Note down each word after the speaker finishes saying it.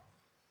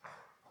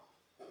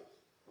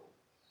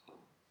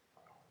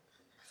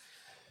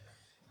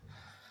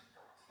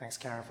Thanks,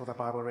 Karen, for the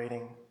Bible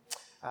reading.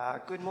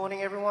 Good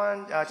morning,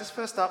 everyone. Just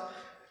first up,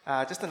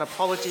 just an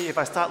apology if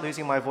I start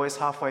losing my voice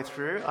halfway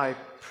through. I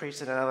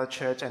preached at another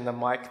church and the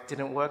mic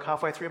didn't work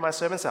halfway through my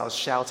sermon, so I was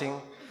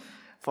shouting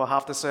for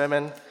half the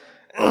sermon,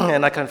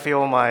 and I can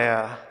feel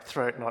my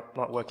throat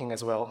not working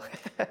as well.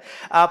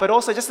 But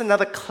also just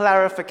another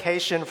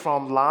clarification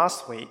from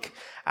last week.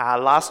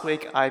 Last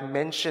week I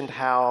mentioned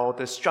how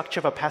the structure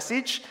of a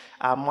passage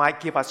might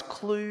give us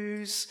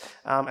clues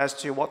as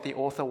to what the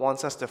author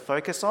wants us to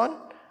focus on.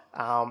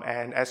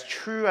 And as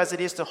true as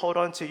it is to hold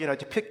on to,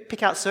 to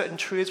pick out certain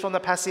truths from the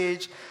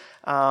passage,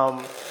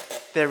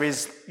 there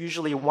is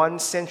usually one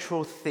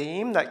central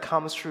theme that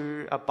comes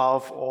through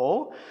above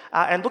all.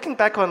 And looking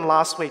back on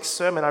last week's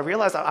sermon, I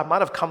realized I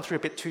might have come through a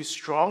bit too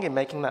strong in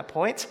making that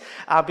point,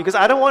 because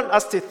I don't want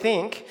us to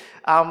think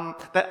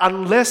that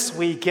unless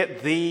we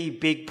get the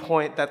big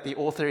point that the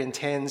author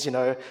intends,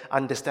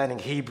 understanding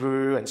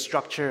Hebrew and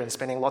structure and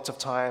spending lots of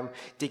time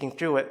digging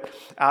through it,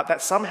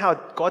 that somehow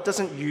God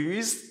doesn't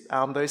use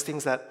those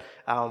things that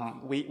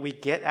we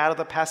get out of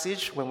the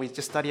passage when we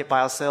just study it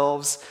by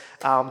ourselves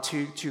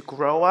to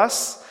grow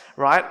us,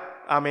 right?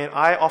 I mean,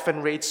 I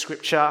often read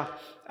scripture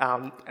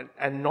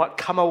and not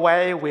come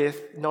away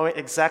with knowing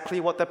exactly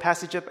what the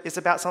passage is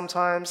about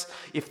sometimes,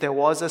 if there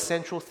was a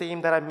central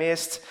theme that I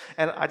missed.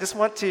 And I just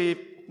want to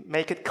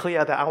make it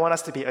clear that I want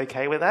us to be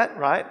okay with that,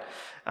 right?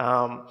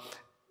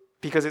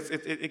 Because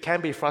it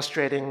can be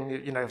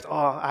frustrating,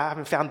 I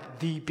haven't found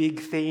the big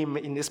theme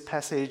in this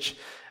passage.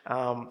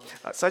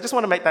 So I just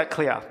want to make that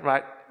clear,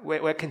 right?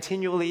 We're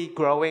continually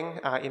growing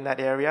in that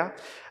area.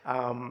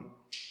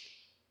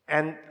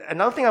 And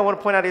another thing I want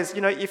to point out is,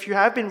 if you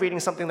have been reading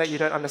something that you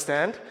don't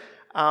understand,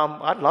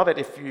 I'd love it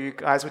if you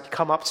guys would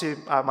come up to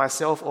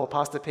myself or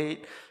Pastor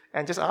Pete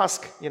and just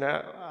ask,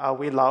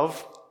 we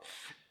love,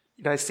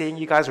 seeing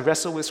you guys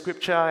wrestle with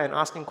scripture and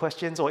asking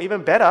questions, or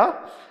even better,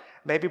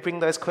 maybe bring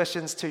those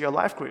questions to your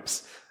life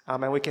groups,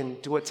 and we can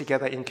do it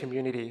together in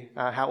community.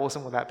 How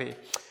awesome would that be?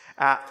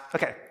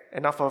 Okay,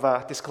 enough of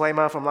a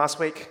disclaimer from last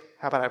week.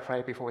 How about I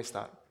pray before we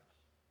start?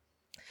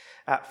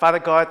 Father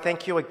God,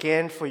 thank you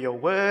again for your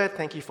word.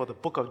 Thank you for the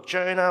book of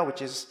Jonah,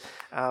 which is,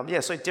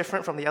 so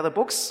different from the other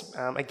books.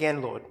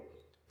 Again, Lord,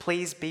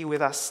 please be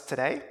with us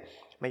today.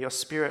 May your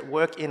Spirit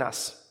work in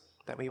us,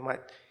 that we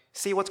might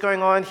see what's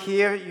going on,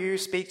 hear you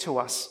speak to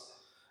us,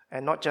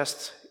 and not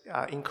just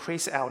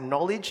increase our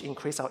knowledge,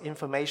 increase our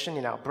information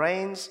in our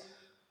brains,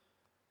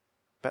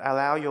 but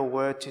allow your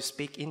word to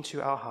speak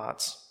into our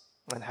hearts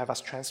and have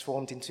us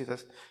transformed into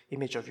the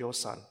image of your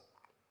Son.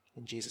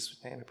 In Jesus'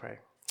 name we pray.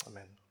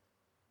 Amen.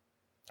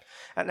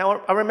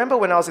 Now, I remember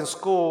when I was in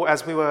school,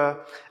 as we were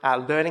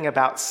learning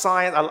about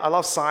science, I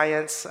love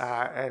science,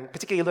 and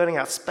particularly learning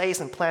about space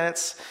and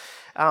planets.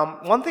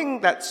 One thing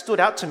that stood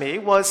out to me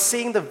was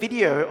seeing the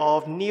video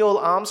of Neil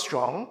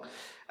Armstrong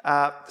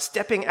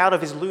stepping out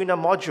of his lunar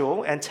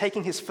module and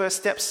taking his first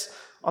steps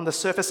on the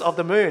surface of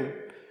the moon.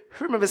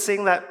 Who remembers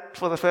seeing that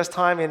for the first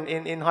time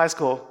in high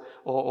school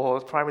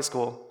or primary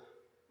school?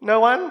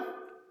 No one?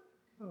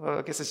 Well,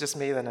 I guess it's just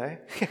me then, eh?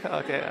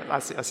 Okay, I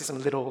see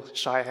some little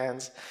shy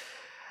hands.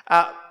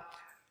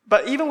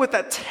 But even with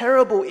that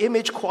terrible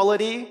image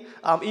quality,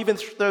 even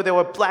though they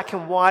were black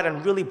and white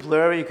and really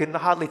blurry, you could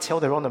hardly tell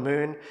they were on the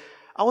moon,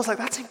 I was like,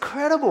 that's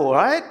incredible,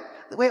 right?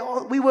 We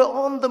were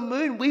on the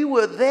moon. We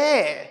were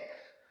there.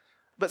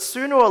 But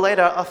sooner or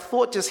later, a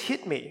thought just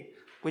hit me,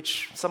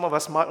 which some of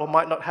us might or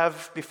might not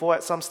have before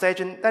at some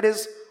stage, and that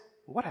is,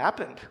 what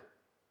happened?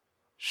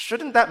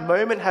 Shouldn't that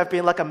moment have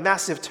been like a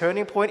massive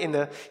turning point in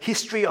the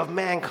history of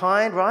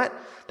mankind, right?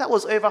 That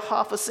was over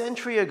half a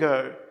century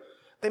ago.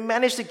 They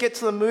managed to get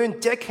to the moon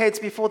decades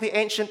before the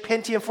ancient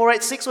Pentium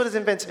 486 was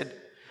invented,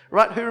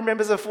 right? Who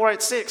remembers the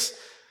 486?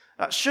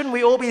 Shouldn't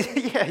we all be,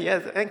 yeah,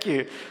 thank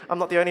you. I'm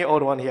not the only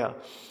old one here.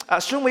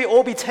 Shouldn't we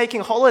all be taking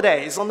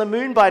holidays on the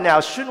moon by now?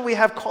 Shouldn't we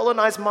have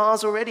colonized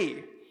Mars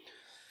already?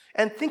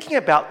 And thinking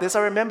about this,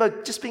 I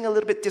remember just being a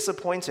little bit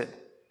disappointed.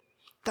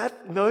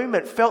 That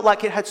moment felt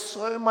like it had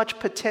so much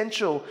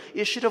potential.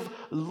 It should have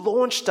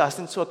launched us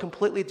into a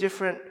completely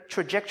different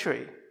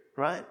trajectory,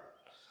 right?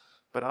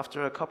 But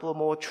after a couple of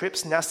more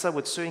trips, NASA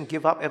would soon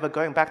give up ever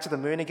going back to the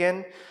moon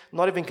again,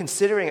 not even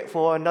considering it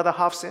for another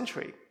half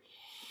century.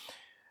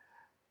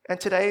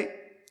 And today,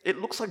 it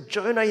looks like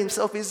Jonah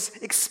himself is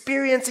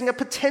experiencing a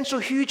potential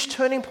huge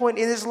turning point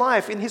in his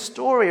life, in his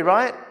story,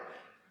 right?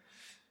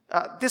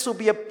 This will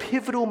be a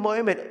pivotal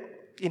moment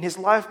in his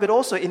life, but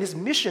also in his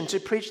mission to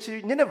preach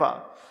to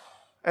Nineveh.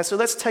 And so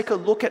let's take a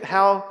look at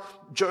how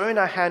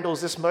Jonah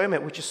handles this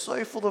moment, which is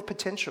so full of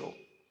potential.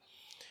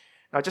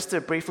 Now, just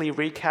to briefly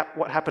recap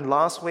what happened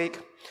last week,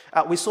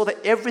 we saw that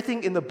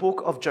everything in the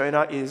book of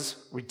Jonah is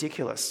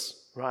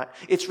ridiculous, right?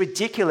 It's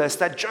ridiculous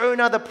that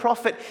Jonah, the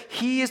prophet,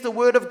 hears the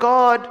word of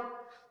God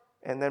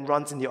and then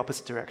runs in the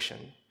opposite direction.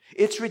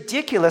 It's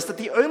ridiculous that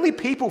the only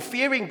people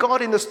fearing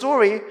God in the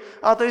story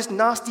are those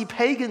nasty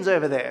pagans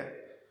over there.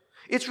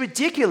 It's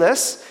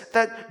ridiculous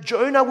that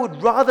Jonah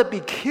would rather be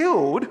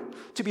killed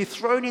to be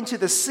thrown into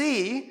the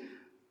sea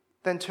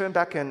than turn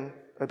back and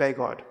obey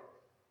God.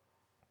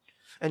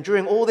 And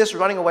during all this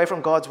running away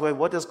from God's word,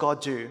 what does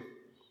God do?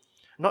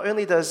 Not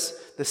only does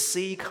the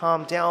sea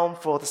calm down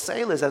for the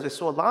sailors, as we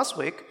saw last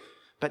week,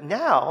 but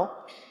now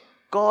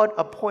God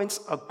appoints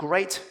a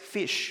great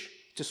fish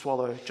to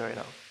swallow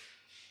Jonah.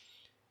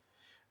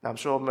 Now, I'm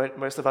sure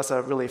most of us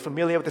are really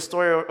familiar with the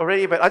story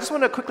already, but I just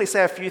want to quickly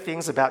say a few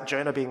things about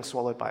Jonah being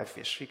swallowed by a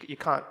fish. You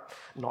can't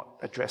not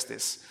address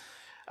this.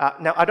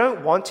 Now, I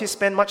don't want to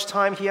spend much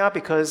time here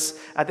because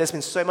there's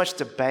been so much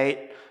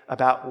debate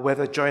about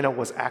whether Jonah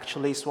was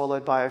actually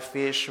swallowed by a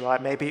fish,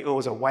 right? Maybe it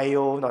was a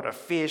whale, not a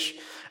fish.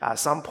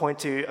 Some point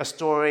to a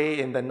story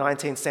in the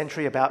 19th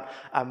century about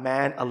a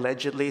man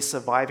allegedly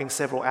surviving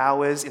several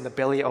hours in the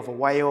belly of a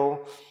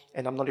whale,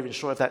 and I'm not even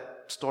sure if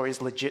that story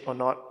is legit or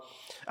not.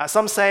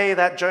 Some say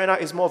that Jonah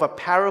is more of a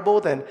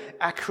parable than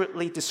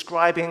accurately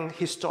describing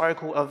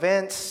historical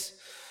events.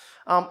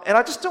 And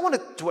I just don't want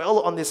to dwell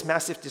on this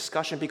massive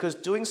discussion because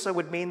doing so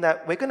would mean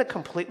that we're going to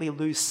completely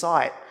lose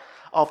sight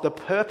of the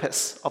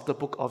purpose of the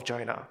book of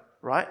Jonah,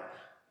 right?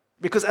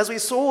 Because as we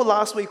saw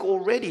last week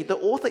already, the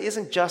author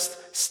isn't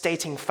just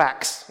stating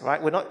facts,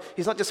 right?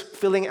 He's not just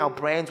filling our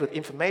brains with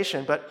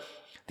information, but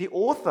the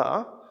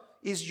author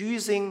is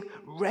using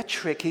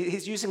rhetoric.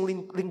 He's using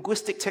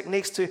linguistic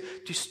techniques to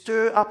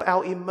stir up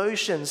our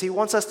emotions. He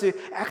wants us to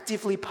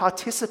actively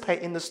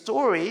participate in the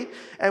story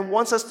and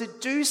wants us to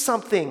do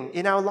something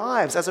in our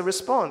lives as a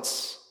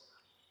response.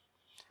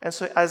 And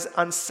so as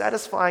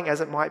unsatisfying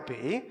as it might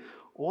be,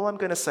 all I'm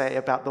going to say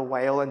about the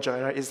whale and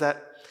Jonah is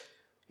that,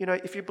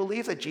 if you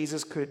believe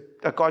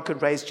that God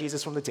could raise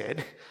Jesus from the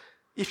dead,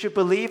 if you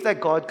believe that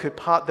God could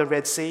part the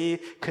Red Sea,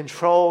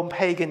 control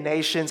pagan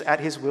nations at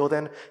his will,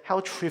 then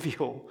how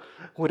trivial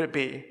would it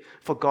be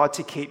for God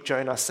to keep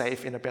Jonah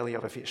safe in the belly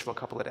of a fish for a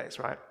couple of days,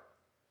 right?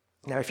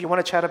 Now, if you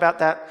want to chat about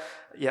that,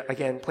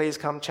 again, please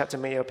come chat to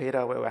me or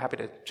Peter. We're happy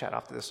to chat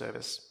after the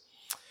service.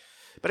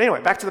 But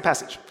anyway, back to the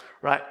passage,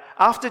 right?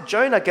 After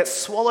Jonah gets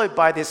swallowed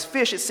by this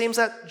fish, it seems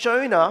that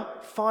Jonah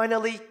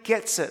finally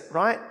gets it,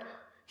 right?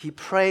 He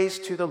prays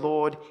to the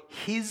Lord,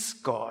 his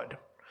God.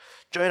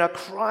 Jonah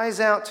cries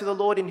out to the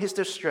Lord in his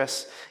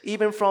distress,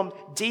 even from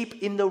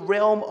deep in the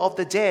realm of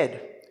the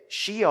dead.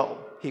 Sheol,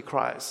 he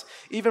cries.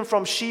 Even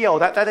from Sheol,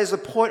 that is the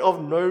point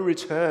of no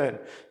return.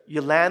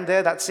 You land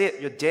there, that's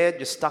it. You're dead,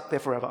 you're stuck there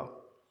forever.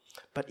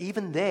 But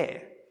even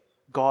there,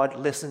 God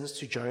listens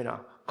to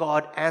Jonah.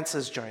 God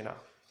answers Jonah.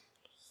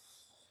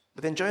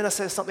 But then Jonah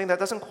says something that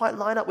doesn't quite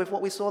line up with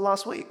what we saw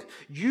last week.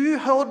 You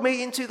hurled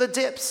me into the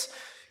depths,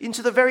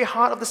 into the very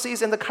heart of the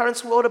seas, and the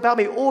currents swirled about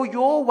me. All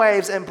your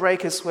waves and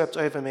breakers swept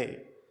over me.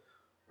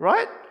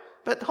 Right?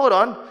 But hold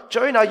on.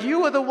 Jonah,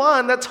 you were the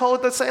one that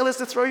told the sailors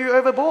to throw you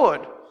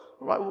overboard.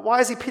 Right? Why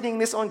is he pinning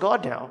this on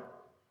God now?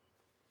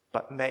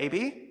 But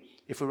maybe,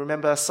 if we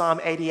remember Psalm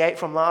 88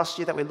 from last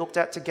year that we looked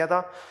at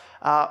together,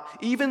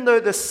 even though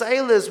the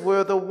sailors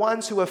were the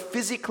ones who were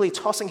physically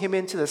tossing him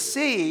into the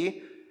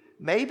sea,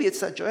 maybe it's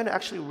that Jonah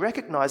actually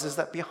recognizes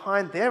that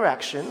behind their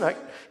action, like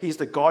he's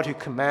the God who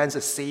commands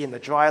the sea and the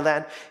dry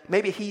land,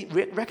 maybe he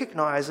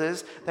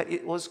recognizes that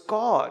it was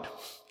God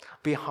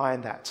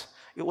behind that.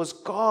 It was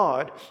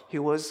God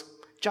who was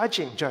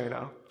judging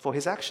Jonah for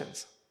his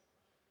actions.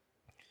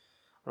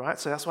 Right?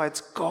 So that's why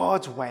it's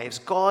God's waves,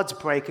 God's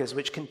breakers,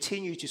 which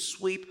continue to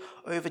sweep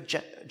over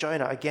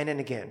Jonah again and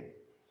again.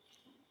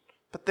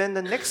 But then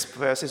the next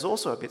verse is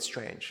also a bit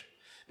strange,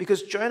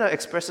 because Jonah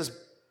expresses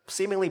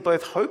seemingly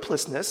both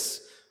hopelessness,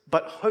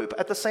 but hope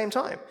at the same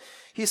time.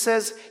 He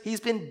says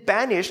he's been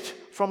banished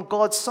from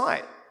God's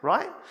sight,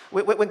 right?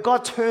 When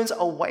God turns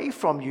away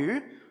from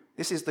you,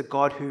 this is the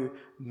God who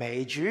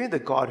made you, the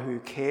God who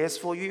cares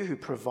for you, who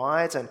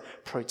provides and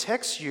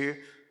protects you.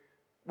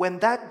 When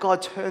that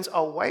God turns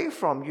away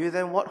from you,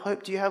 then what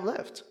hope do you have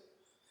left?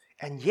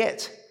 And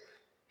yet,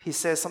 he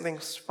says something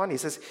funny. He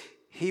says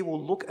he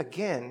will look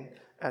again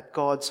at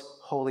God's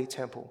holy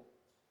temple.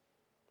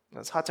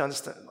 It's hard to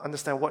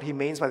understand what he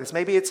means by this.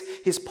 Maybe it's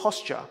his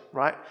posture,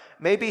 right?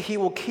 Maybe he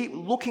will keep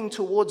looking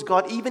towards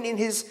God even in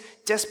his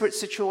desperate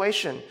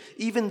situation,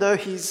 even though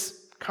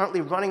he's currently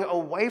running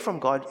away from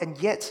God, and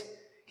yet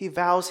he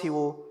vows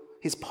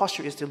his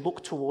posture is to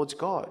look towards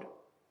God.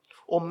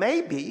 Or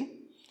maybe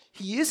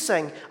he is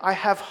saying, I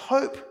have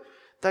hope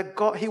that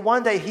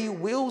one day he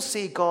will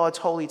see God's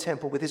holy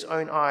temple with his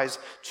own eyes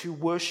to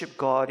worship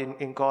God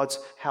in God's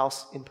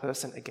house in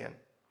person again.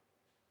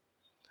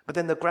 But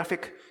then the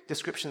graphic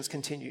descriptions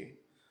continue.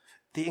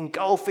 The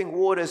engulfing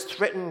waters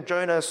threaten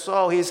Jonah's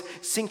soul. He's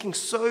sinking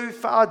so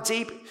far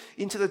deep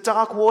into the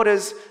dark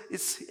waters.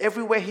 It's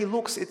everywhere he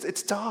looks,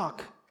 it's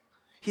dark.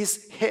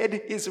 His head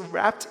is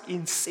wrapped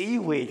in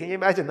seaweed. Can you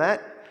imagine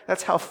that?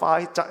 That's how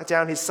far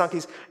down he's sunk.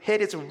 His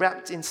head is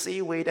wrapped in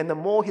seaweed, and the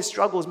more he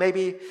struggles,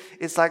 maybe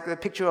it's like the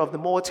picture of the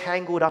more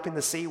tangled up in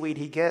the seaweed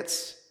he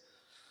gets.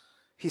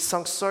 He's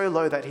sunk so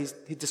low that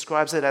he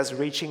describes it as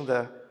reaching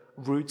the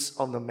roots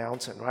on the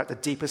mountain, right? The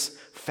deepest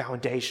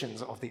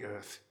foundations of the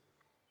earth.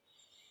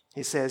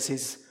 He says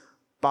he's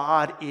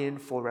barred in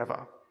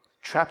forever,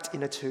 trapped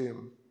in a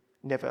tomb,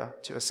 never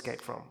to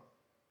escape from.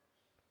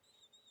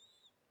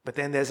 But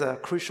then there's a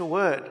crucial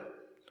word,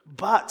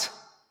 but,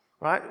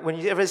 right? When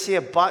you ever see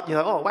a but, you're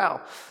like, oh,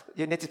 wow,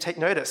 you need to take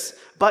notice.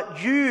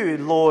 But you,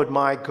 Lord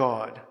my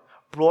God,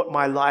 brought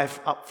my life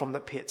up from the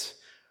pit,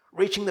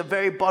 reaching the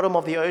very bottom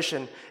of the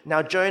ocean.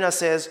 Now Jonah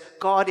says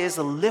God is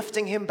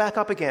lifting him back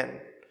up again.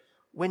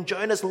 When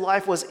Jonah's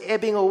life was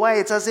ebbing away,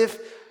 it's as if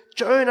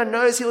Jonah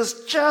knows he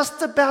was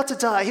just about to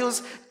die. He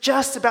was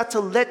just about to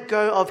let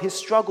go of his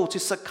struggle, to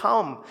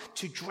succumb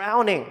to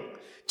drowning.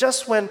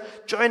 Just when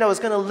Jonah was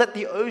going to let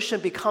the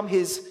ocean become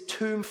his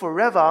tomb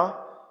forever,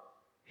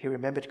 he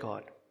remembered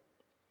God.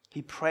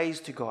 He prays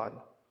to God,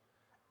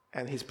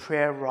 and his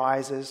prayer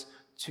rises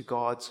to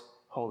God's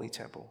holy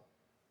temple.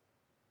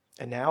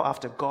 And now,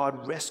 after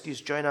God rescues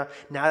Jonah,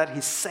 now that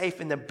he's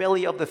safe in the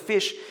belly of the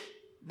fish,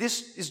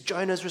 this is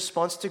Jonah's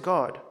response to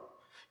God.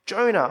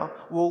 Jonah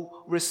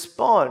will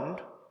respond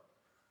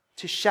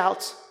to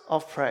shouts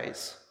of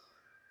praise,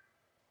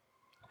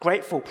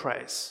 grateful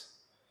praise.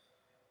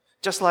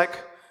 Just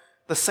like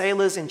the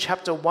sailors in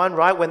chapter 1,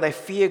 right? When they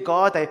fear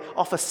God, they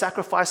offer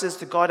sacrifices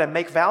to God and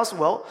make vows.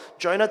 Well,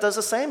 Jonah does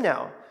the same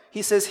now.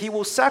 He says he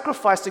will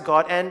sacrifice to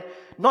God and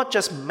not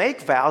just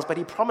make vows, but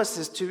he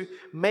promises to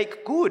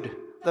make good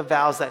the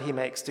vows that he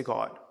makes to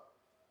God.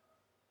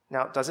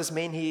 Now, does this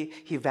mean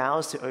he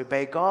vows to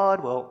obey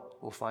God? Well,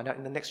 we'll find out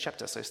in the next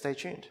chapter, so stay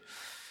tuned.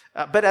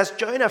 But as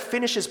Jonah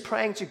finishes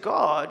praying to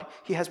God,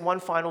 he has one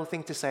final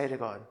thing to say to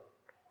God.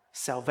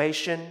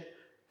 Salvation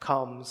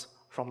comes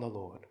from the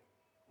Lord,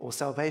 or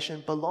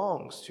salvation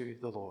belongs to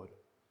the Lord.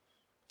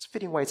 It's a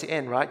fitting way to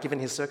end, right, given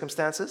his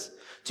circumstances.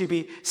 To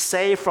be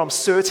saved from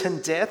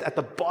certain death at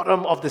the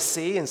bottom of the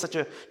sea in such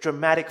a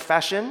dramatic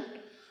fashion.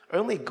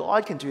 Only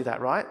God can do that,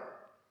 right?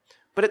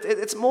 But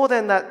it's more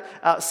than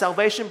that.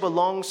 Salvation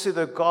belongs to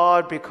the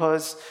God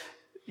because,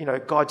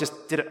 God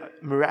just did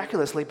it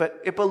miraculously, but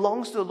it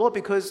belongs to the Lord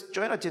because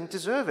Jonah didn't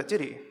deserve it,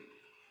 did he?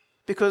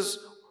 Because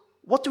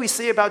what do we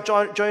see about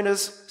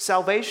Jonah's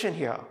salvation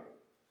here?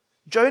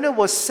 Jonah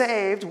was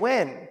saved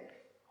when?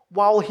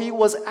 While he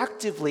was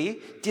actively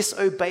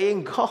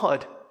disobeying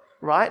God,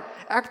 right?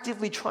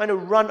 Actively trying to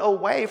run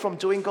away from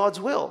doing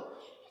God's will.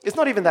 It's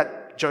not even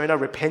that Jonah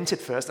repented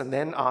first and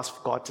then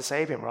asked God to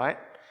save him, right?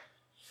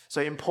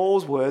 So in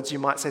Paul's words, you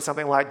might say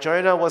something like,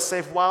 Jonah was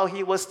saved while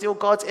he was still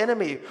God's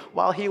enemy,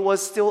 while he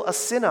was still a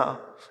sinner,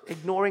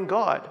 ignoring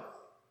God.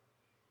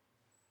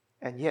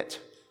 And yet,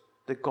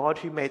 the God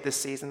who made the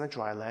seas and the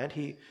dry land,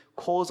 he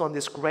calls on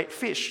this great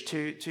fish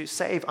to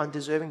save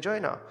undeserving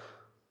Jonah.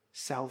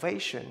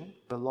 Salvation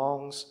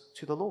belongs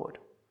to the Lord.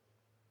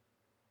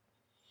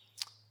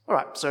 All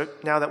right, so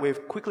now that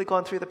we've quickly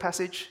gone through the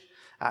passage,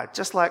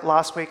 just like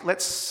last week,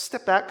 let's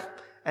step back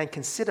and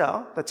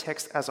consider the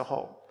text as a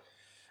whole.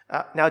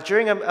 Now,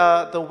 during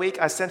the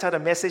week, I sent out a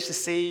message to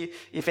see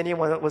if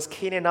anyone was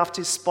keen enough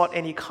to spot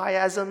any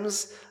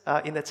chiasms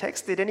in the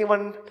text. Did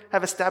anyone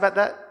have a stab at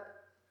that?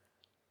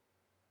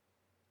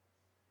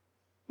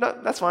 No,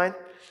 that's fine.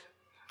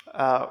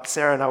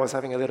 Sarah and I was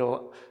having a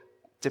little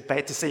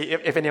debate to see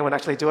if anyone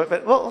actually do it,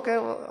 but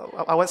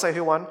I won't say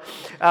who won.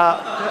 But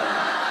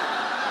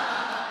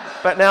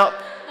now,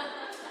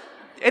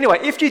 anyway,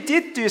 if you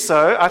did do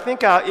so, I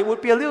think it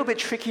would be a little bit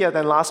trickier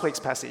than last week's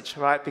passage,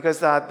 right? Because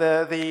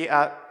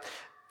the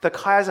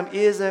chiasm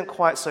isn't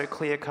quite so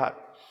clear-cut.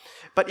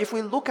 But if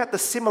we look at the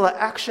similar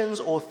actions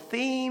or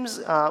themes,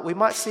 we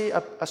might see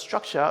a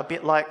structure a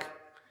bit like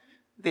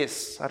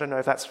this. I don't know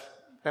if that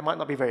might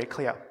not be very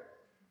clear.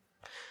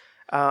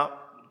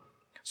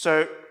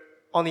 So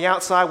on the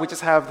outside, we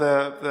just have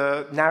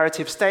the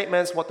narrative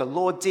statements, what the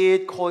Lord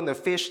did, calling the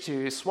fish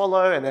to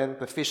swallow, and then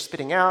the fish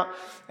spitting out.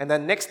 And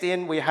then next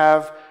in, we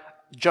have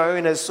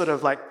Jonah's sort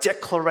of like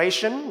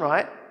declaration,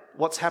 right?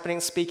 What's happening,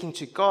 speaking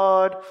to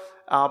God.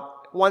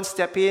 One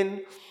step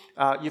in,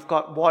 you've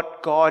got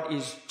what God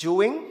is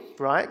doing,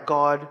 right?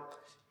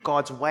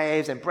 God's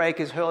waves and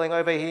breakers hurling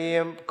over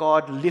him,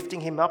 God lifting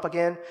him up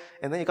again.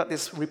 And then you've got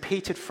this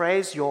repeated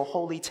phrase, your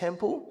holy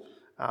temple.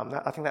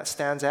 I think that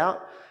stands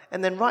out.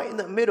 And then right in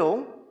the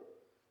middle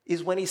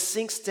is when he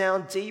sinks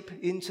down deep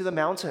into the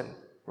mountain,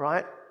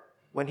 right?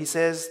 When he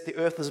says the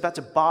earth is about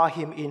to bar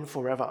him in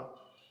forever.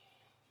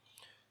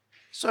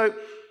 So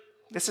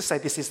let's just say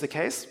this is the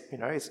case.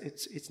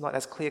 It's not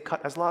as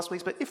clear-cut as last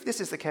week's, but if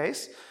this is the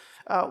case,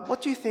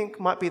 what do you think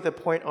might be the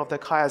point of the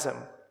chiasm?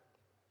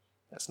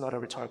 That's not a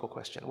rhetorical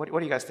question. What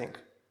do you guys think?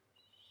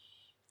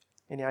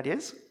 Any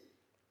ideas?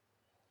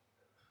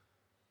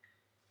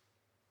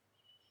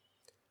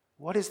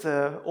 What is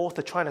the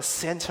author trying to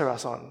center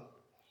us on,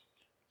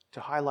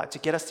 to highlight, to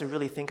get us to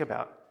really think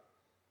about?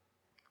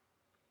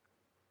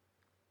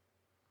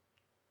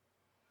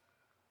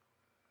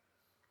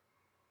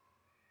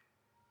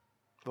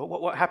 Well,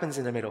 what happens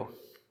in the middle?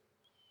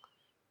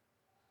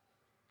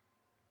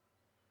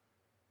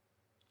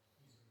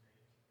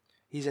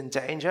 He's in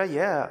danger,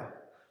 yeah.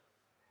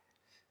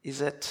 Is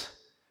it...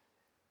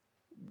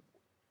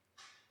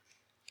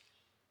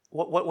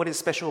 What is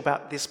special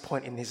about this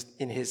point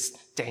in his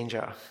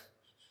danger?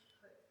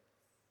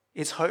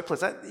 It's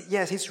hopeless.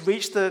 Yes, he's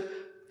reached the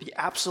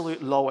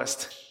absolute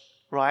lowest,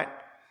 right?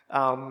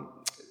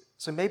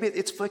 So maybe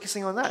it's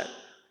focusing on that.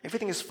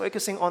 Everything is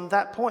focusing on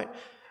that point.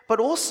 But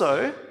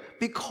also,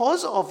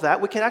 because of that,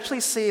 we can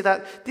actually see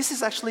that this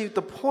is actually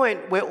the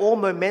point where all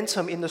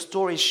momentum in the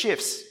story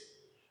shifts,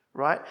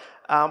 right?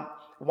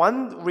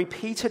 One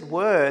repeated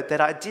word that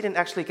I didn't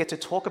actually get to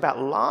talk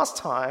about last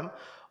time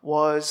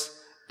was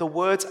the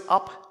words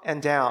up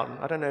and down.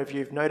 I don't know if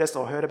you've noticed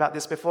or heard about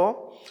this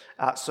before.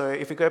 So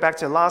if we go back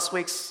to last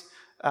week's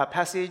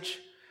passage,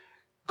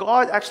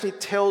 God actually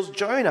tells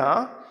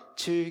Jonah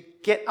to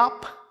get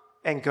up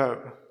and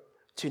go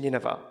to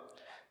Nineveh.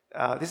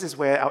 This is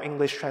where our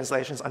English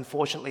translations,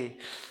 unfortunately,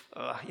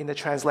 in the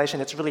translation,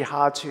 it's really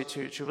hard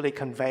to really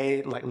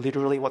convey like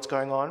literally what's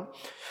going on.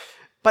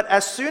 But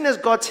as soon as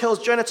God tells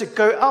Jonah to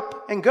go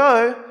up and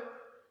go,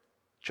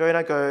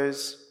 Jonah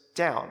goes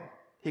down.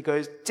 He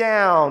goes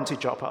down to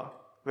Joppa,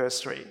 verse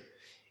 3.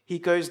 He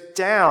goes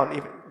down,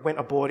 went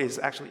aboard is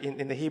actually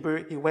in the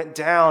Hebrew, he went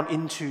down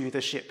into the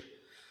ship.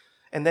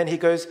 And then he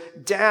goes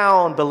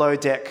down below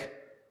deck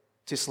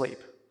to sleep.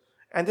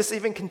 And this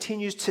even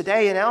continues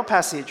today in our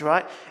passage,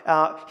 right?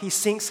 He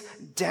sinks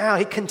down.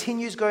 He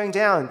continues going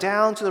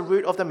down to the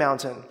root of the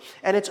mountain.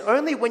 And it's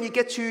only when you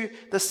get to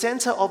the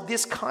center of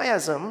this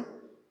chiasm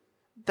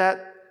that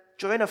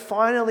Jonah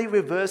finally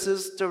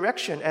reverses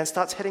direction and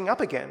starts heading up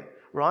again,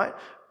 right?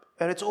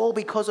 And it's all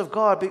because of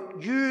God.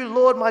 But you,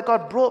 Lord, my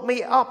God, brought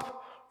me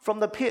up from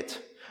the pit.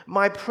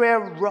 My prayer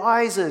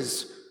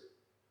rises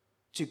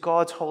to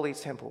God's holy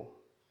temple.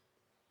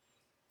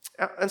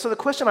 And so the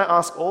question I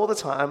ask all the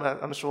time,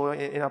 I'm sure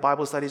in our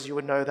Bible studies you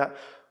would know that,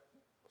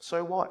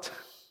 so what?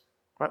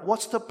 Right?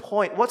 What's the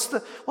point? What's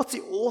the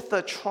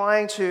author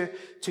trying to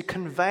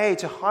convey,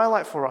 to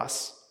highlight for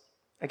us?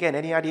 Again,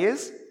 any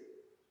ideas?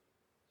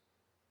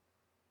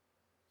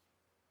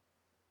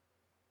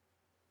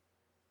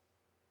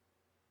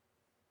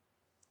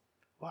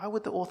 Why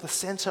would the author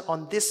center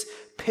on this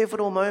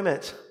pivotal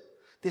moment,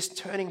 this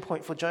turning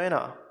point for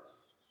Jonah?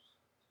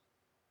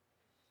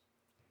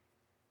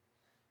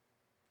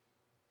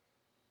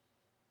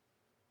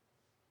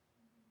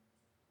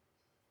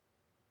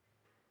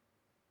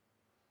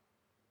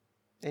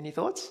 Any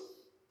thoughts?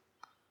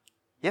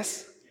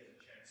 Yes?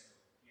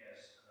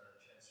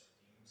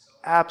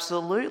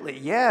 Absolutely,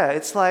 yeah.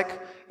 It's like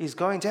he's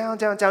going down,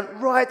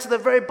 right to the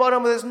very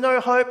bottom where there's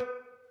no hope.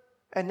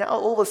 And now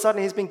all of a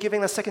sudden he's been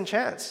given a second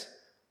chance.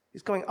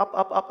 He's going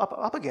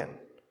up again.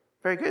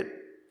 Very good.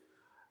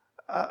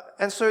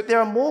 And so there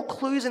are more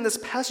clues in this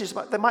passage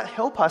that might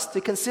help us to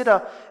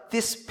consider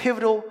this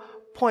pivotal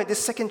point,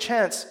 this second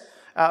chance.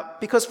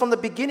 Because from the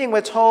beginning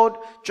we're told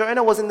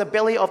Jonah was in the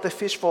belly of the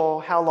fish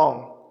for how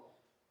long?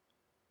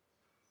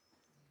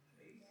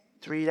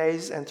 3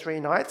 days and 3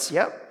 nights,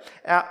 yep.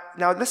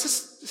 Now let's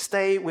just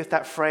stay with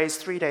that phrase,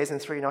 3 days and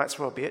 3 nights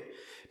for a bit,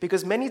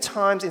 because many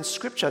times in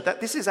Scripture,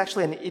 that this is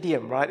actually an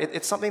idiom, right?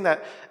 It's something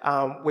that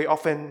we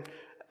often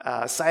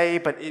say,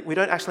 but we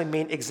don't actually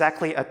mean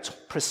exactly a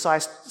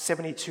precise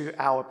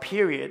 72-hour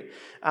period.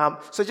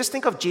 So just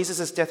think of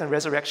Jesus' death and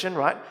resurrection,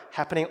 right,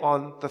 happening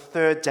on the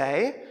third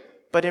day.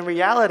 But in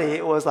reality,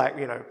 it was like,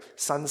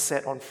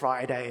 sunset on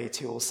Friday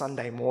till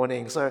Sunday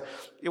morning. So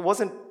it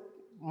wasn't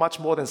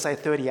much more than, say,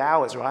 30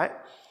 hours, right?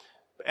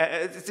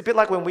 It's a bit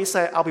like when we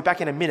say, I'll be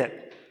back in a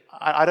minute.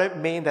 I don't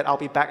mean that I'll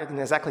be back in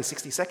exactly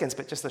 60 seconds,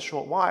 but just a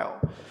short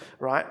while,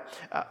 right?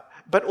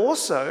 But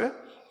also,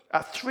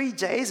 3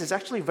 days is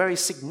actually very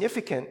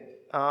significant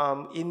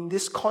in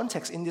this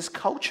context, in this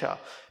culture,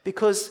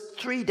 because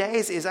 3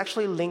 days is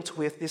actually linked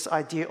with this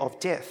idea of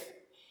death.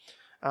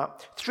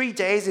 3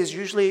 days is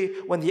usually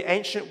when the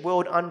ancient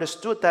world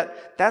understood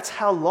that that's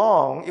how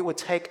long it would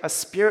take a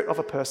spirit of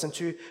a person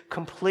to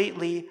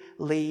completely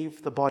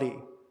leave the body,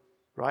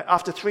 right?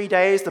 After 3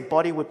 days, the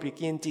body would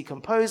begin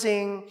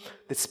decomposing,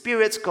 the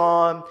spirit's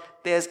gone,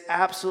 there's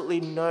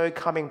absolutely no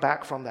coming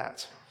back from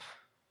that.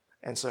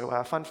 And so,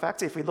 fun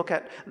fact, if we look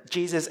at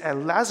Jesus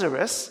and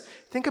Lazarus,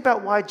 think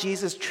about why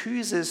Jesus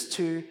chooses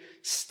to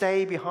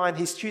stay behind.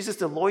 He chooses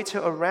to loiter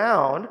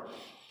around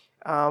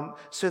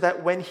so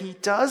that when he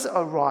does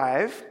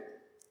arrive,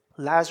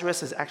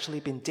 Lazarus has actually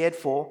been dead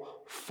for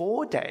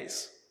 4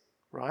 days,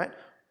 right?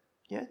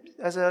 Yeah,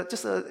 as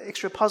just an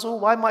extra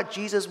puzzle, why might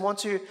Jesus want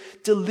to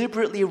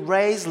deliberately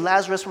raise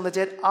Lazarus from the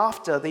dead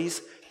after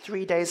these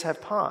 3 days have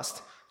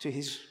passed to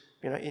his,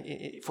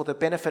 for the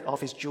benefit of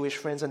his Jewish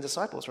friends and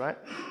disciples, right?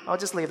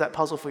 I'll just leave that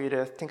puzzle for you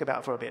to think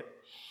about for a bit.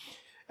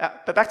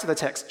 But back to the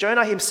text.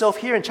 Jonah himself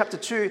here in chapter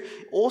 2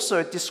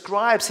 also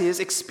describes his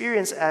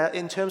experience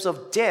in terms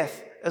of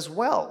death as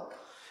well.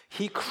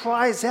 He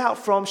cries out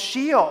from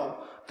Sheol,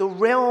 the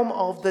realm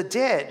of the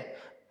dead.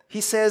 He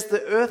says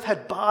the earth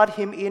had barred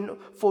him in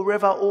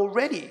forever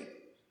already.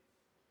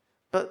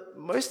 But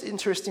most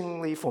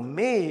interestingly for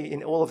me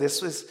in all of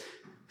this was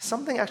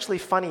something actually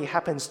funny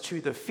happens to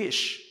the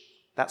fish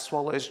that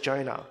swallows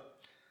Jonah.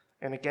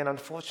 And again,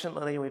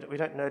 unfortunately, we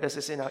don't notice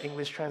this in our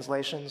English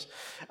translations.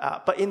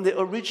 But in the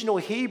original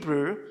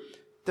Hebrew,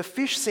 the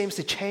fish seems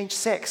to change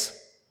sex.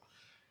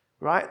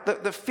 Right?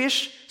 The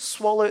fish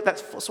that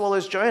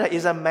swallows Jonah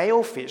is a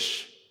male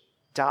fish.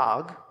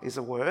 Dag is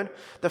a word.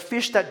 The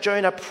fish that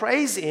Jonah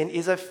prays in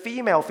is a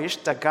female fish,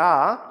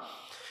 dagar.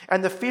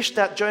 And the fish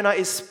that Jonah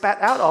is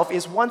spat out of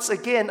is once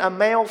again a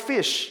male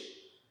fish.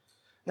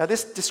 Now,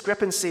 this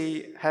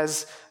discrepancy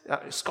has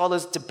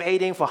scholars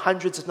debating for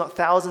hundreds, if not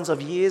thousands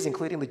of years,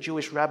 including the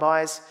Jewish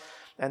rabbis.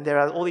 And there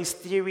are all these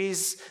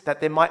theories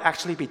that there might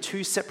actually be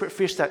two separate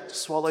fish that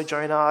swallowed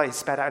Jonah, he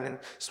spat out and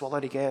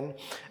swallowed again.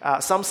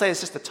 Some say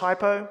it's just a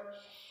typo,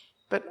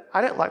 but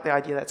I don't like the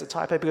idea that it's a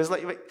typo because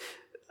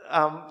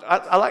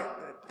I like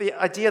the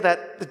idea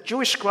that the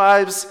Jewish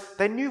scribes,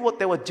 they knew what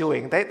they were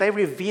doing. They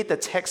revered the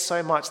text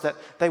so much that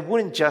they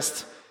wouldn't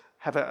just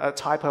have a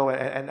typo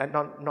and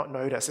not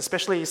notice,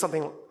 especially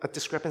a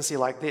discrepancy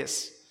like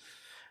this.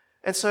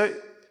 And so,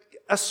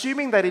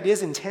 assuming that it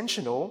is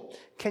intentional,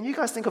 can you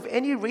guys think of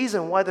any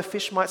reason why the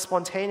fish might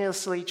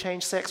spontaneously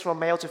change sex from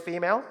male to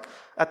female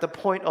at the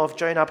point of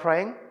Jonah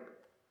praying?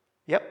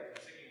 Yep.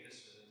 I'm thinking this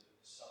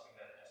is something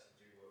that has to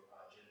do with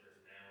gender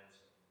nouns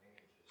and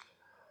languages and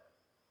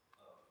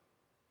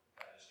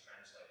that is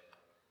translated.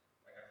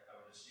 Like I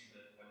would assume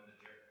that when the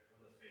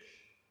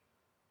fish,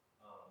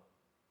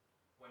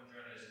 when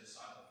Jonah is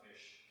inside the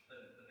fish, the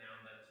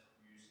noun that's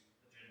used,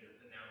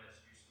 the noun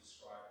that's used to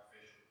describe the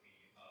fish would be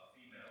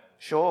female.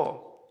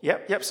 Sure.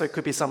 Yep. So it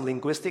could be some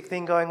linguistic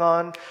thing going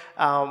on.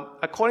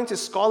 According to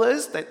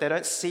scholars, they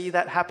don't see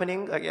that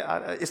happening.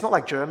 It's not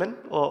like German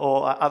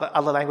or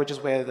other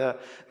languages where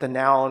the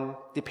noun,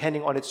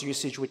 depending on its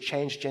usage, would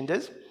change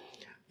genders.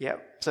 Yeah.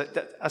 So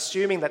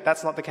assuming that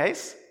that's not the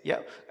case, yeah.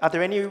 Are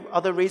there any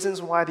other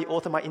reasons why the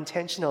author might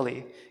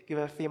intentionally give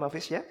a female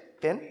fish? Yeah,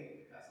 Ben?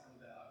 That's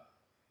something about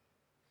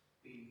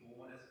being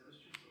born as a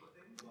Christian sort of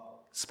thing.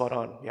 Well, spot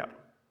on. Yeah.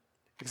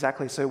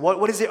 Exactly. So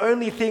what is the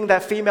only thing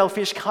that female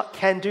fish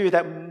can do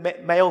that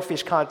male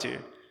fish can't do?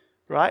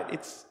 Right?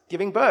 It's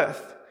giving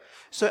birth.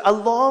 So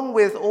along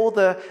with all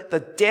the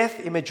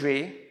death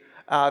imagery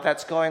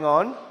that's going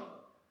on,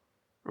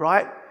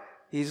 right?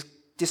 He's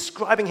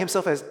describing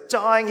himself as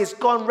dying. He's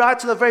gone right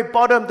to the very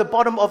bottom, the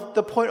bottom of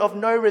the point of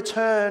no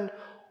return.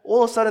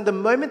 All of a sudden, the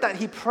moment that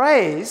he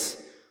prays,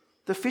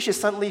 the fish is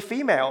suddenly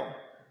female.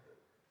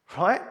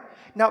 Right?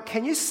 Now,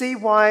 can you see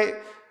why...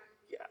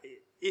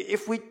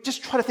 If we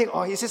just try to think,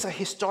 is this a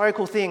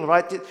historical thing,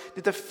 right?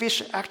 Did the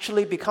fish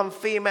actually become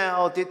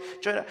female? Did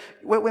Jonah...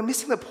 We're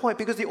missing the point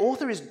because the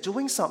author is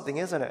doing something,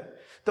 isn't it?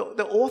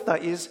 The author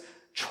is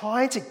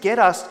trying to get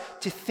us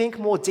to think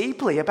more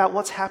deeply about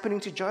what's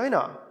happening to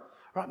Jonah,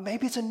 right?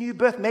 Maybe it's a new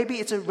birth. Maybe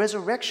it's a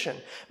resurrection.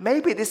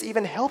 Maybe this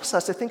even helps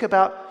us to think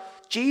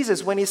about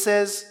Jesus when he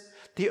says,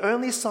 the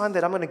only sign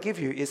that I'm going to give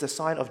you is the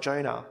sign of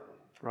Jonah,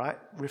 right?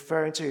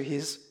 Referring to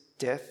his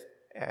death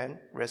and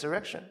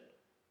resurrection.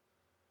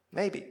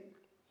 Maybe.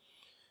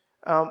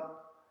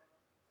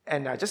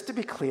 And now, just to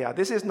be clear,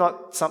 this is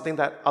not something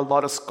that a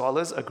lot of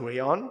scholars agree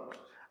on.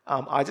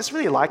 I just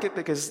really like it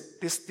because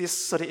this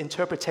sort of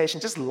interpretation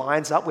just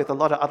lines up with a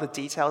lot of other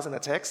details in the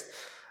text.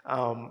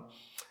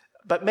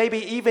 But maybe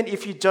even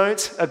if you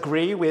don't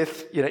agree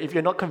with, if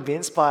you're not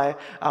convinced by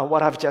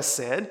what I've just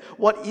said,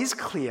 what is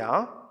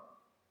clear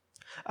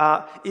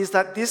is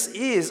that this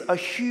is a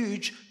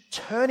huge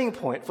turning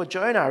point for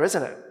Jonah,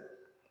 isn't it?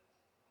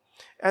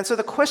 And so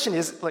the question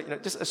is,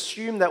 just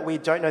assume that we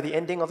don't know the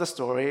ending of the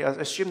story,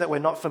 assume that we're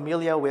not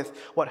familiar with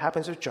what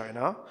happens with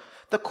Jonah.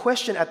 The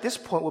question at this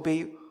point will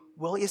be,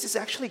 well, is this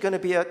actually going to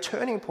be a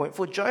turning point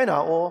for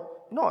Jonah or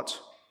not?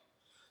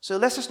 So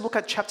let's just look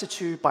at chapter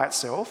 2 by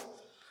itself.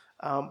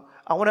 I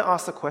want to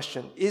ask the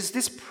question, is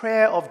this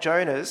prayer of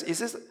Jonah's, is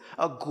this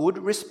a good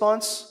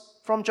response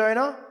from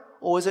Jonah,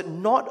 or is it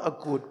not a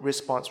good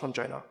response from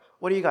Jonah?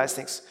 What do you guys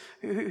think?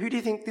 Who do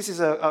you think this is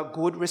a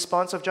good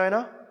response of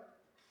Jonah?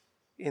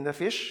 In the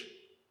fish?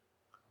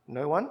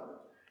 No one?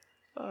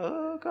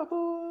 A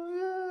couple?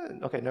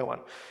 Yeah. Okay, no one.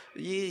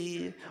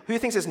 Yeah. Who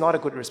thinks it's not a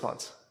good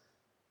response?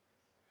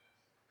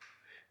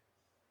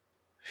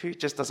 Who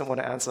just doesn't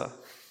want to answer?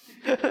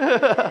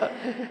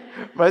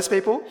 Most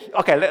people?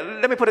 Okay,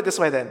 let me put it this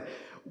way then.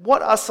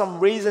 What are some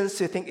reasons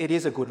to think it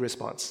is a good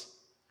response?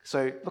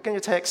 So look in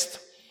your text,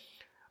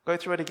 go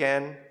through it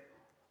again.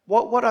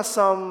 What are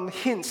some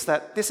hints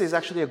that this is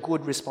actually a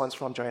good response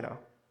from Jonah?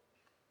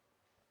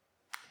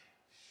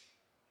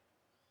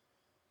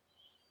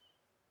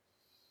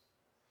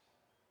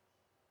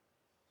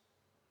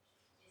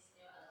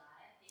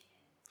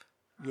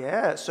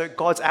 Yeah, so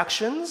God's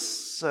actions,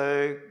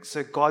 so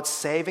God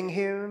saving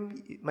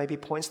him maybe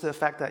points to the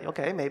fact that,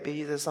 okay,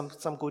 maybe there's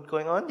some good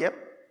going on. Yep.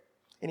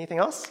 Anything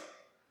else?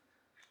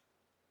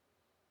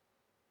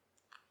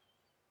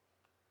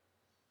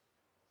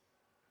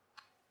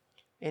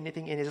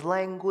 Anything in his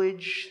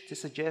language to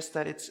suggest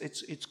that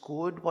it's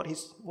good what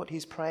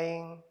he's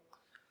praying?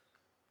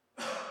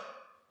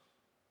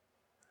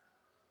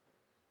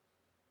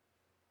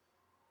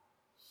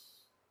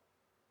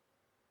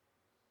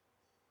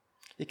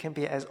 It can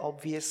be as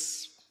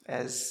obvious,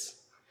 as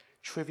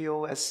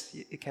trivial as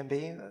it can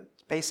be.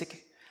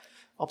 Basic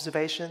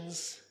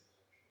observations.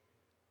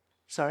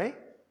 Sorry?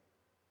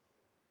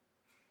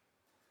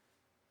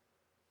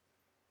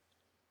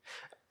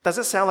 Does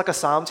it sound like a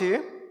psalm to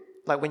you?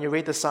 Like when you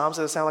read the Psalms,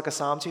 does it sound like a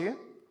psalm to you?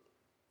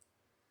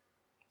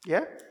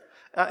 Yeah?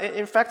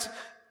 In fact,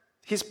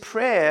 his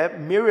prayer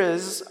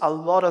mirrors a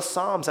lot of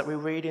Psalms that we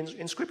read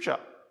in Scripture,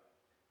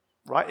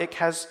 right? It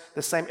has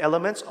the same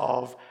elements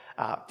of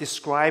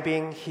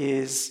describing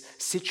his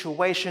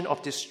situation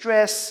of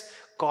distress,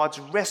 God's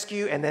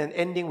rescue, and then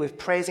ending with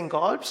praising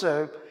God.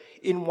 So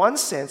in one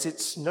sense,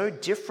 it's no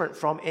different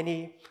from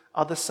any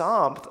other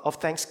psalm of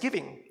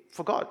thanksgiving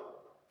for God.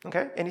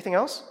 Okay, anything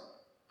else?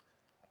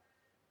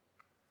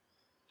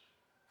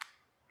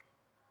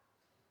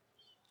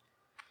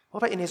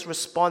 What about in his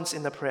response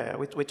in the prayer?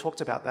 We talked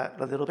about that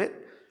a little bit.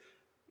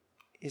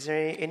 Is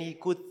there any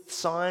good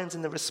signs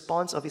in the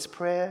response of his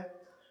prayer?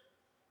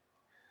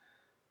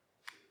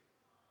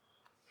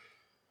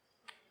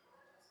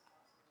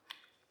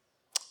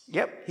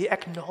 Yep, he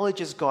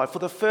acknowledges God for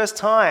the first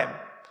time.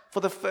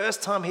 For the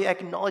first time, he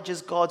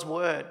acknowledges God's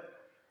word.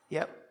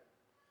 Yep.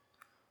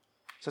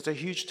 So it's a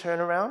huge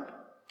turnaround.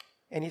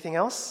 Anything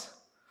else?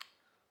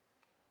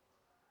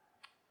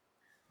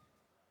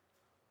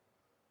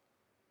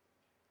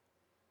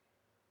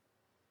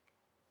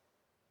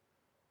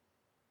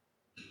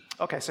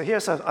 Okay, so here are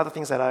some other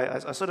things that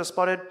I sort of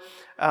spotted.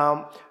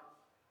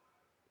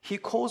 He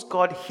calls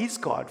God his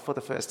God for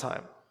the first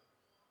time.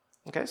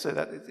 Okay, so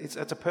it's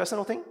a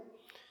personal thing.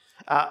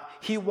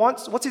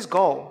 What's his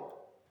goal?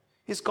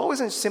 His goal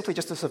isn't simply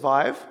just to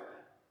survive,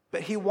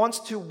 but he wants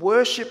to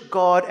worship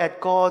God at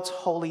God's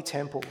holy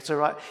temple. So,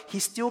 right, he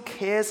still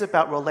cares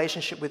about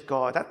relationship with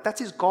God.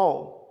 That's his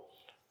goal,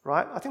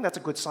 right? I think that's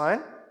a good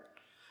sign.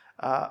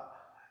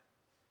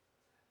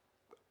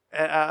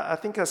 I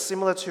think it's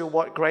similar to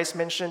what Grace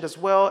mentioned as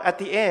well. At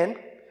the end,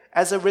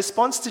 as a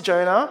response to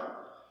Jonah,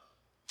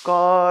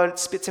 God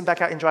spits him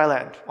back out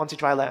onto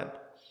dry land.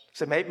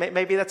 So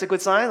maybe that's a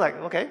good sign. Like,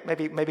 okay,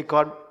 maybe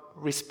God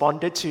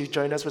responded to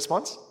Jonah's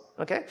response.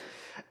 Okay,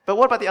 but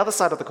what about the other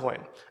side of the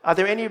coin? Are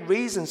there any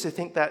reasons to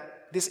think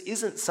that this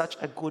isn't such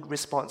a good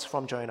response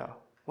from Jonah?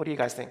 What do you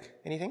guys think?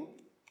 Anything?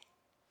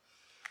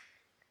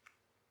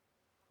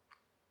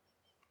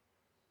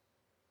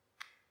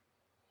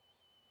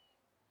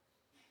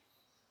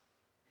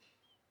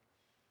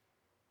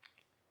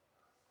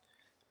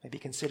 Maybe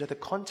consider the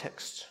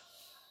context.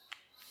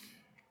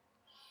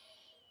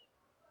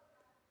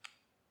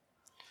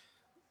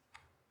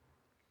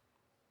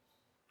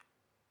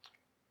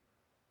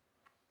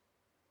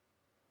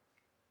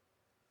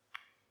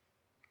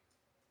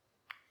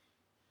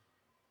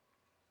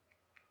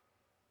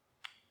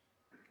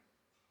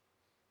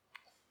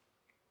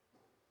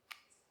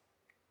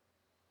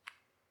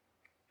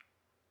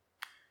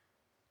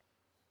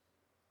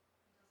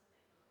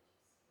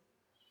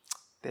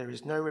 There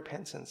is no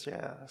repentance.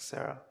 Yeah,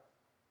 Sarah.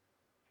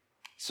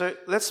 So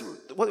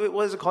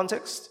what is the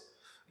context?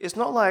 It's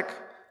not like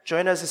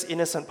Jonah's this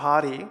innocent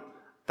party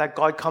that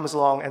God comes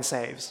along and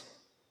saves.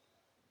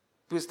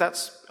 Because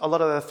that's a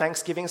lot of the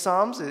Thanksgiving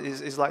Psalms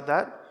is like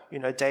that. You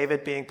know,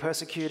 David being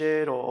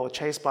persecuted or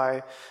chased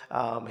by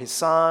his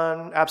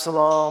son,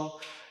 Absalom,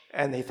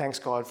 and he thanks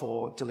God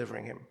for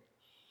delivering him.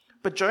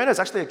 But Jonah is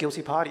actually a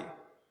guilty party.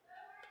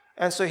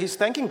 And so he's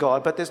thanking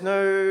God, but there's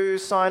no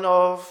sign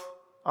of,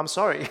 I'm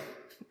sorry.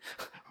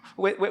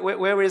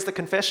 Where is the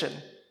confession,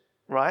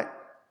 right?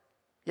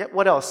 Yep,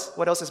 what else?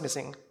 What else is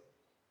missing?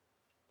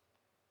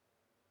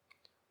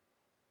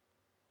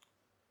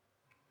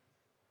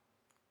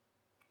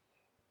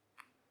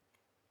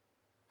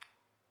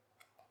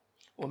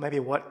 Or maybe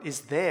what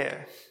is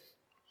there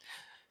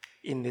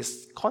in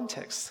this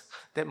context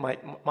that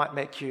might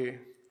make you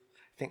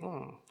think,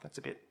 that's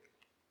a bit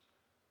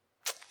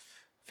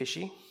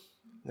fishy,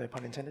 no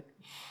pun intended.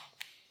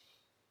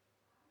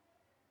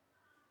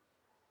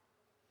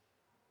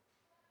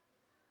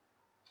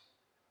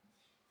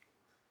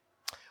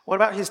 What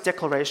about his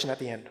declaration at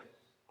the end?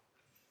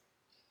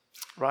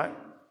 Right?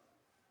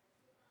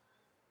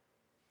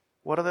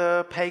 What are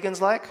the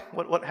pagans like?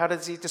 How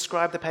does he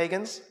describe the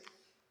pagans?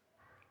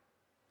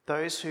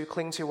 Those who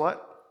cling to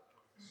what?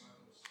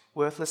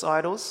 Worthless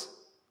idols.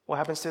 What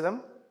happens to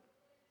them?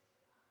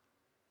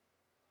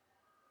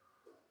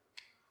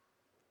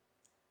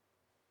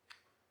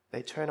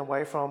 They turn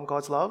away from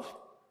God's love.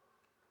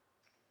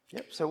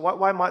 Yep. So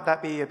why might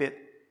that be a bit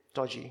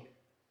dodgy?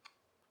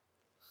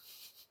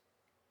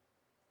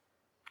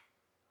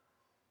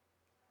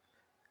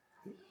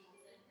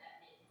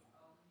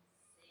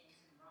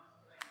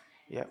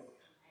 Yep.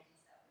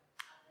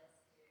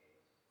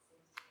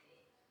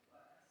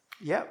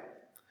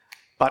 Yep.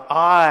 But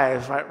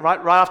right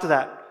after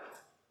that,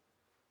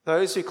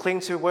 those who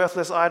cling to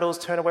worthless idols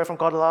turn away from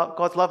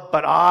God's love,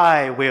 but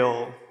I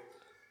will.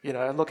 You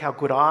know, look how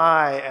good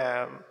I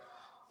am.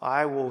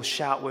 I will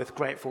shout with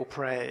grateful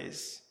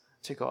praise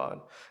to God.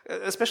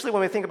 Especially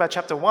when we think about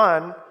chapter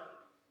 1,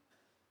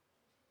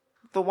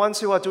 the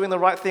ones who are doing the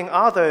right thing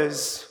are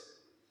those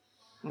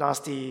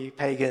nasty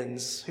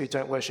pagans who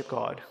don't worship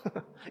God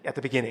at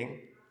the beginning,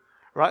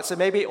 right? So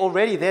maybe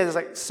already there's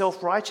like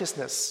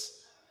self-righteousness.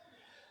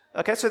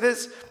 Okay, so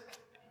there's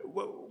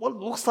what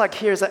looks like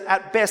here is that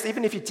at best,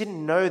 even if you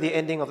didn't know the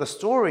ending of the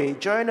story,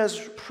 Jonah's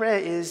prayer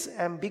is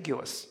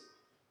ambiguous,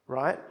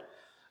 right?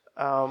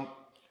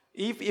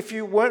 If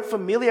you weren't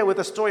familiar with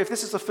the story, if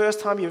this is the first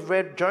time you've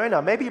read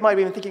Jonah, maybe you might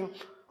be even thinking,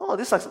 oh,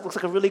 this looks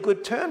like a really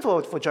good turn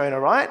for Jonah,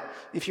 right?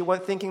 If you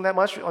weren't thinking that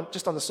much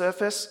just on the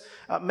surface.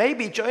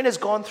 Maybe Jonah's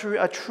gone through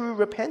a true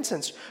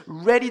repentance,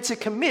 ready to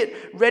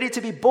commit, ready to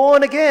be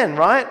born again,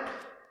 right?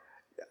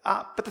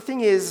 But the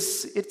thing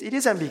is, it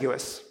is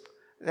ambiguous.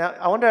 Now,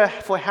 I wonder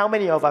for how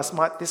many of us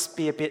might this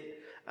be a bit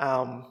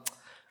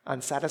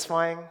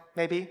unsatisfying,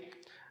 maybe?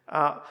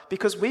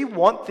 Because we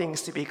want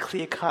things to be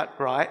clear-cut,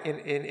 right,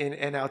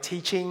 in our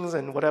teachings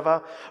and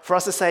whatever, for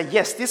us to say,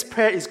 yes, this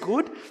prayer is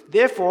good,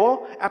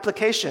 therefore,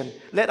 application,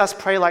 let us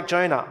pray like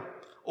Jonah.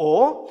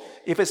 Or,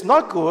 if it's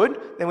not good,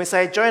 then we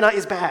say, Jonah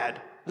is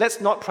bad, let's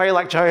not pray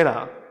like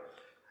Jonah.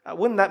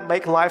 Wouldn't that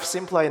make life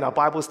simpler in our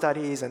Bible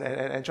studies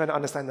and trying to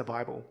understand the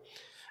Bible?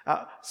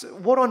 So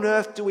what on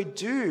earth do we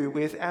do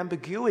with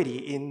ambiguity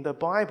in the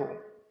Bible?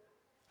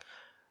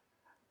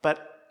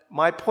 But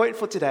my point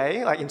for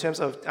today, like in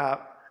terms of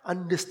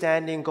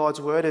understanding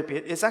God's word a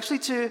bit, is actually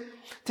to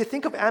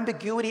think of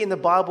ambiguity in the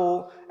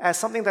Bible as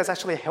something that's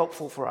actually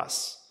helpful for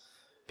us.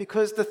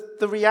 Because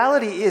the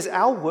reality is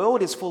our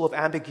world is full of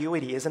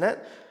ambiguity, isn't it?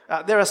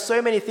 There are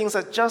so many things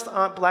that just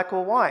aren't black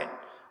or white.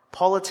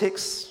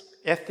 Politics,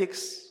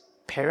 ethics,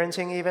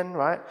 parenting even,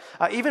 right?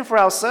 Even for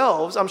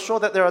ourselves, I'm sure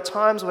that there are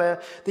times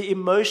where the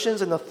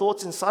emotions and the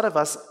thoughts inside of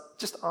us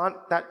just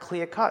aren't that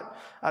clear-cut.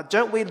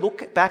 Don't we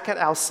look back at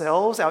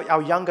ourselves,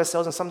 our younger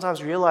selves, and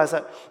sometimes realize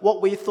that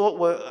what we thought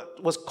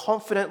was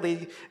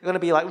confidently going to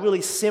be like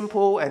really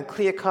simple and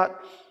clear-cut,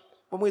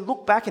 when we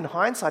look back in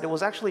hindsight, it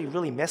was actually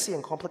really messy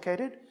and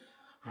complicated,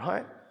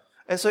 right?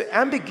 And so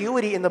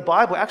ambiguity in the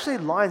Bible actually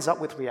lines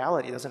up with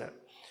reality, doesn't it?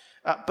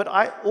 But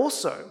I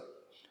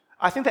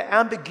think that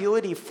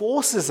ambiguity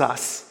forces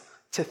us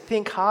to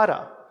think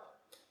harder.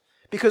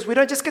 Because we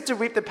don't just get to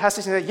read the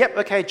passage and say, yep,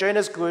 okay,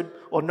 Jonah's good,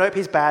 or nope,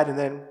 he's bad, and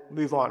then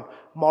move on.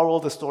 Moral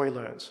of the story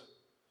learns.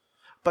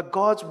 But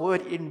God's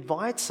word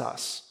invites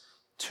us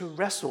to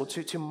wrestle,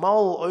 to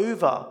mull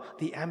over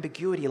the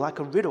ambiguity like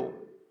a riddle.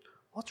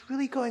 What's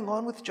really going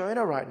on with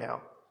Jonah right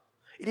now?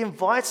 It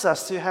invites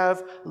us to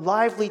have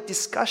lively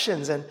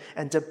discussions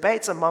and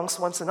debates amongst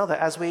one another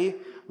as we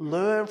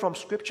learn from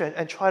Scripture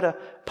and try to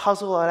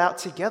puzzle it out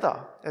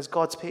together as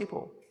God's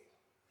people.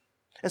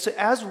 And so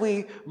as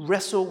we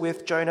wrestle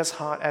with Jonah's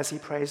heart as he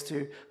prays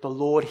to the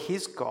Lord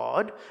his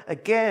God,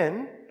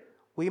 again,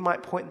 we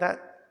might point that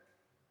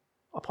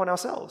upon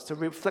ourselves to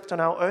reflect on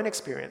our own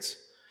experience.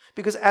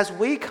 Because as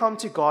we come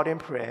to God in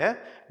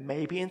prayer,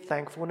 maybe in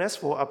thankfulness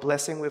for a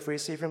blessing we've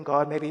received from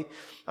God, maybe,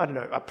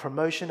 a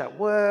promotion at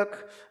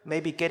work,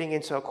 maybe getting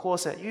into a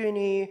course at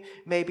uni,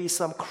 maybe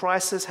some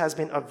crisis has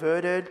been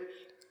averted,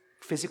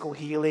 physical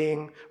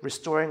healing,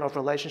 restoring of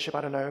relationship,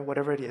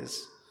 whatever it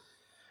is.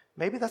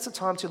 Maybe that's a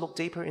time to look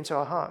deeper into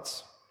our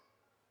hearts.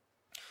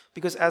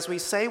 Because as we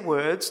say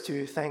words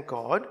to thank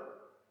God,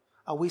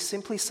 are we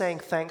simply saying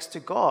thanks to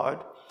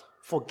God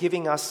for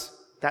giving us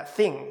that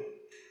thing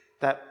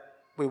that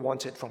we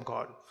wanted from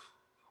God?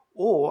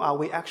 Or are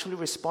we actually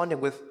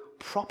responding with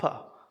proper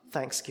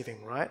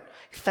thanksgiving, right?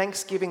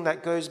 Thanksgiving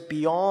that goes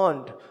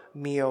beyond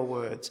mere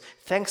words.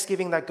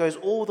 Thanksgiving that goes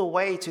all the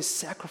way to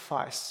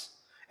sacrifice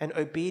and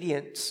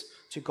obedience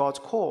to God's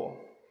call.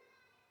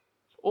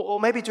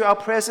 Or maybe do our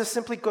prayers just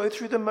simply go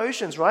through the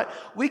motions, right?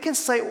 We can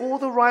say all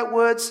the right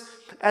words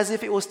as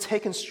if it was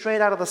taken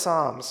straight out of the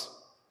Psalms.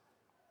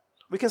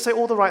 We can say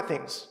all the right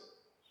things.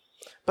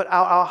 But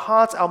our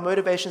hearts, our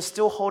motivation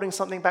still holding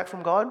something back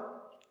from God?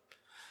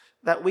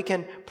 That we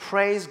can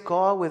praise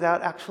God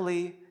without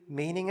actually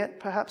meaning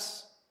it,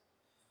 perhaps?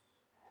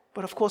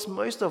 But of course,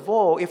 most of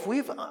all, if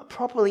we've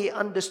properly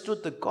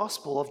understood the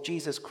gospel of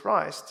Jesus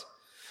Christ,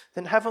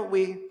 then haven't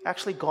we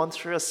actually gone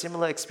through a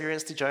similar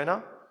experience to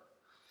Jonah?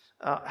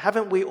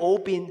 Haven't we all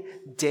been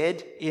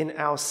dead in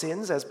our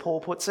sins, as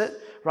Paul puts it,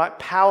 right?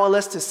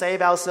 Powerless to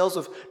save ourselves,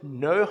 with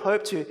no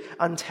hope to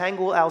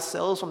untangle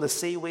ourselves from the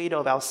seaweed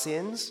of our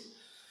sins?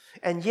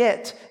 And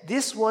yet,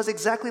 this was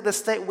exactly the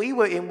state we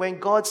were in when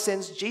God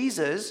sends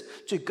Jesus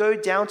to go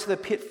down to the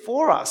pit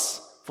for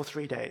us for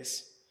 3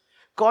 days.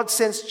 God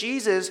sends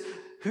Jesus,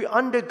 who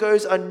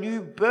undergoes a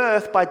new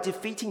birth by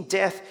defeating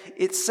death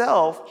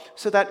itself,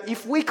 so that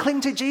if we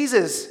cling to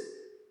Jesus,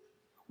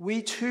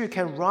 we too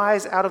can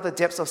rise out of the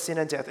depths of sin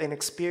and death and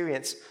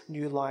experience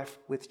new life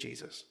with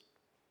Jesus.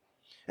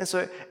 And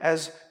so,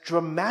 as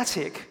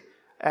dramatic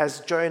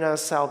as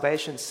Jonah's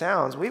salvation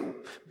sounds,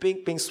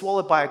 being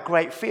swallowed by a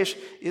great fish,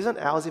 isn't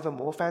ours even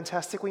more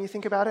fantastic when you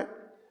think about it?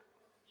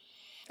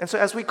 And so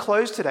as we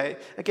close today,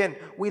 again,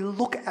 we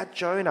look at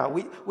Jonah.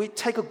 We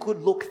take a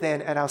good look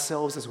then at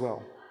ourselves as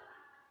well.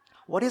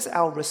 What is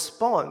our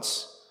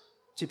response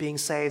to being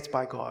saved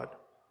by God,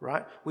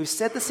 right? We've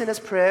said the sinner's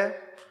prayer.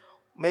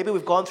 Maybe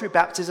we've gone through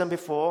baptism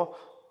before.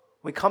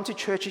 We come to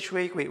church each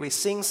week. We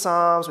sing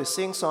psalms. We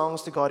sing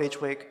songs to God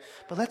each week.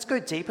 But let's go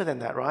deeper than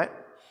that, right?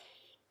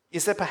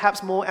 Is there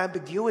perhaps more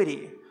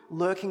ambiguity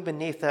lurking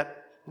beneath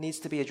that needs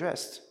to be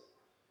addressed?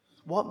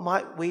 What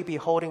might we be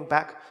holding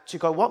back to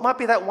God? What might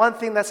be that one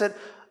thing that said,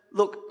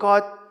 look,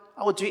 God,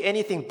 I will do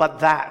anything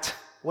but that.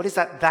 What is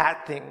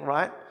that thing,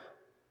 right?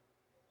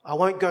 I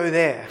won't go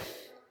there.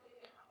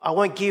 I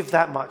won't give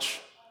that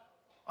much.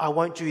 I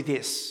won't do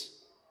this.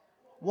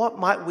 What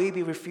might we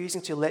be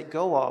refusing to let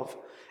go of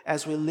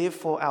as we live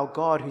for our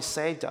God who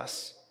saved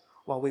us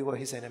while we were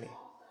his enemy?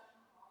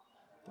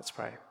 Let's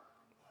pray.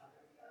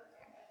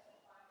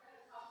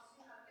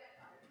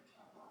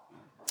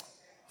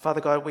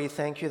 Father God, we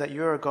thank you that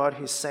you're a God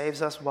who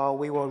saves us while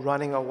we were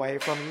running away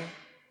from you.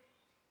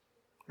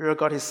 You're a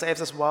God who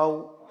saves us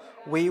while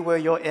we were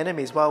your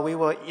enemies, while we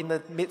were in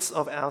the midst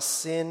of our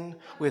sin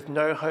with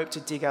no hope to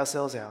dig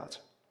ourselves out.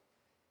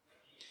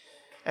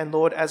 And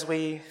Lord, as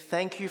we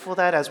thank you for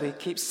that, as we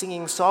keep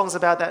singing songs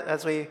about that,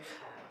 as we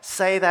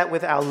say that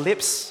with our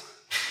lips,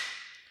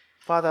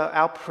 Father,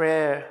 our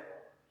prayer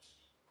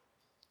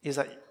is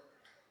that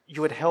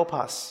you would help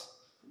us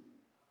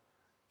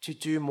to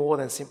do more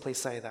than simply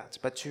say that,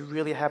 but to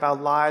really have our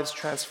lives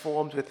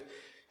transformed with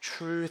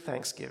true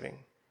thanksgiving.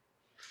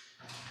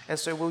 And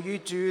so will you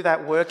do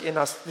that work in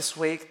us this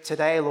week,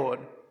 today, Lord?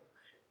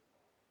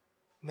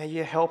 May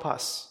you help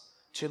us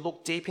to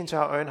look deep into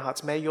our own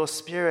hearts. May your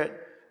Spirit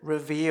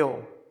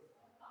reveal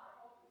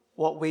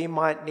what we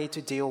might need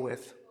to deal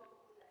with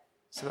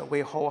so that we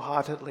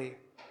wholeheartedly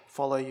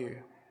follow you.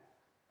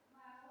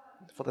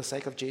 For the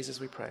sake of Jesus,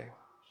 we pray.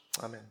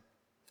 Amen.